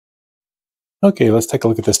Okay, let's take a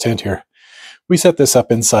look at this tent here. We set this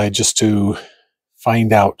up inside just to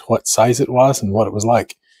find out what size it was and what it was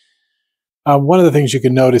like. One of the things you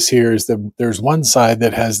can notice here is that there's one side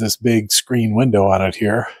that has this big screen window on it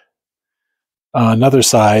here. Another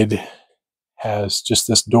side has just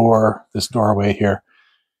this doorway here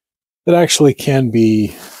that actually can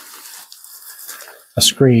be a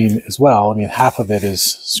screen as well. I mean, half of it is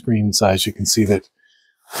screen size. You can see that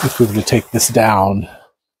if we were to take this down,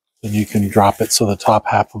 then you can drop it so the top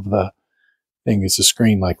half of the thing is a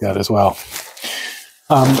screen like that as well.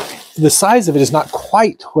 The size of it is not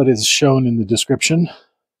quite what is shown in the description.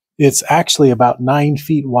 It's actually about 9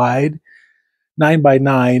 feet wide, 9 by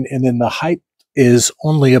 9, and then the height is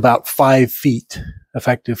only about 5 feet,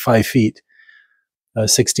 effective 5 feet,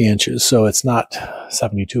 60 inches. So it's not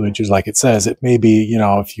 72 inches like it says. It may be, you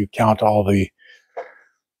know, if you count all the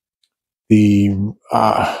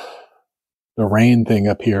rain thing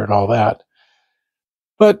up here and all that.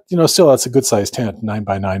 But, you know, still that's a good sized tent, 9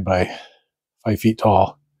 by 9 by 5 feet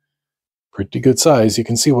tall. Pretty good size. You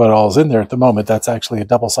can see what all is in there at the moment. That's actually a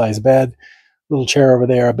double-sized bed, little chair over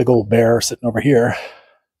there, a big old bear sitting over here.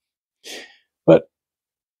 But,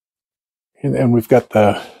 and we've got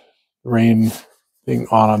the rain thing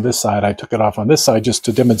on this side. I took it off on this side just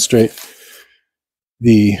to demonstrate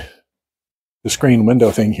the screen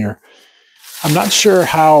window thing here. I'm not sure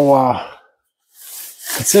how,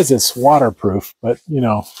 it says it's waterproof, but, you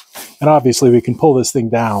know, and obviously we can pull this thing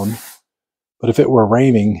down, but if it were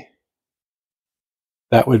raining,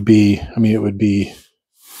 that would be, I mean, it would be,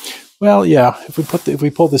 well, yeah, if we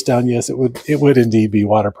pull this down, yes, it would indeed be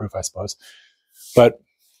waterproof, I suppose. But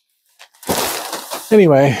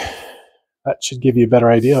anyway, that should give you a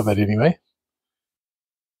better idea of it anyway.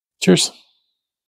 Cheers.